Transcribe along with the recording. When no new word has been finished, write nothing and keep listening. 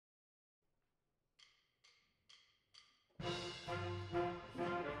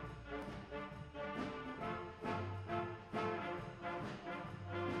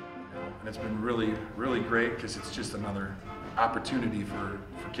it's been really, really great because it's just another opportunity for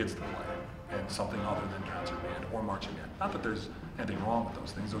kids to play and something other than concert band or marching band. Not that there's anything wrong with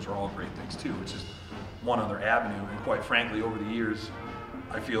those things, those are all great things too. It's just one other avenue, and quite frankly, over the years,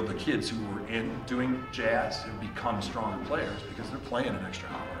 I feel the kids who were in doing jazz have become stronger players because they're playing an extra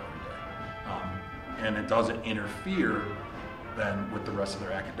hour every day. And it doesn't interfere then with the rest of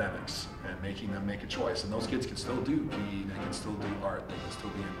their academics and making them make a choice. And those kids can still do PE, they can still do art, they can still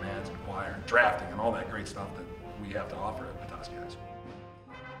be in bands and choir and drafting and all that great stuff that we have to offer at Petoskey High School.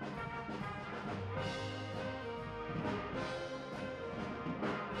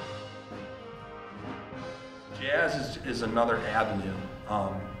 Jazz is another avenue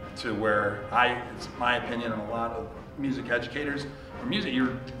to where it's my opinion, and a lot of music educators,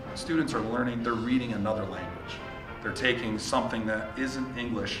 your students are learning, they're reading another language. They're taking something that isn't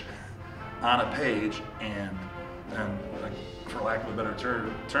English on a page and like, for lack of a better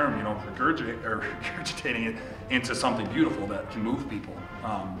term, you know, regurgitating it into something beautiful that can move people,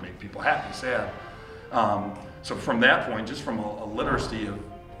 make people happy, sad. So from that point, just from a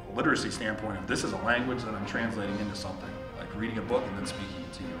literacy standpoint, if this is a language that I'm translating into something, like reading a book and then speaking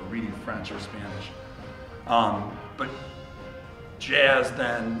it to you, or reading French or Spanish. But jazz,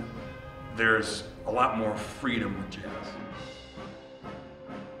 then, there's a lot more freedom with jazz.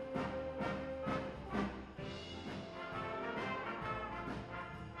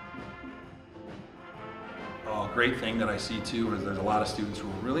 A great thing that I see too is there's a lot of students who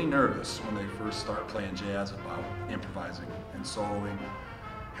are really nervous when they first start playing jazz about improvising and soloing,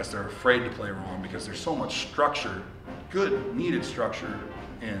 because they're afraid to play wrong because there's so much structure, good needed structure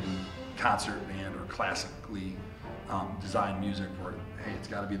in concert band or classically designed music where, hey, it's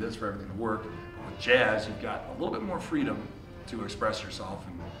got to be this for everything to work. But with jazz, you've got a little bit more freedom to express yourself,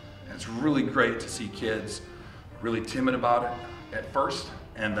 and it's really great to see kids really timid about it at first,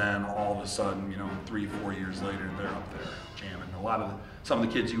 and then all of a sudden, you know, 3-4 years later, they're up there jamming. Some of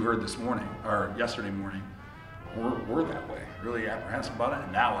the kids you heard this morning, or yesterday morning, were that way, really apprehensive about it,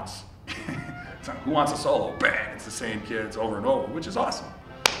 and now it's not, who wants a solo? Bang! It's the same kids over and over, which is awesome.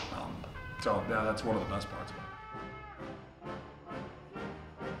 So yeah, that's one of the best parts.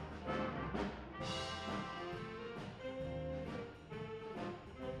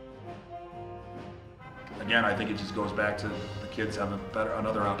 Again, I think it just goes back to the kids have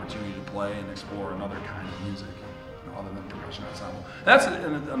another opportunity to play and explore another kind of music, you know, other than percussion ensemble. That's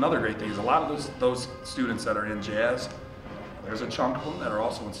another great thing is a lot of those students that are in jazz, there's a chunk of them that are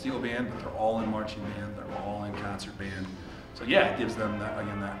also in steel band, but they're all in marching band, they're all in concert band. So yeah, it gives them that,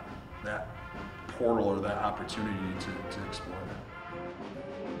 again, that portal or that opportunity to explore that.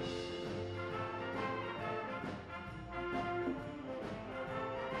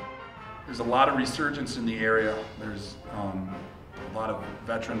 There's a lot of resurgence in the area. There's a lot of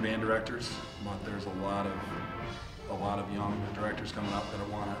veteran band directors, but there's a lot of young directors coming up that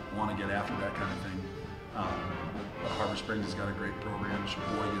want to get after that kind of thing. Harbor Springs has got a great program.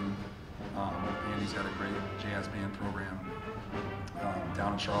 Sheboygan, Andy's got a great jazz band program.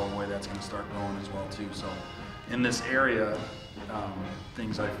 Down in Charlevoix, that's going to start going as well too. So in this area,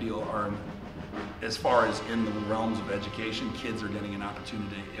 things I feel are, as far as in the realms of education, kids are getting an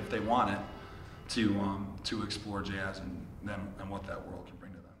opportunity, if they want it, to explore jazz and what that world can bring.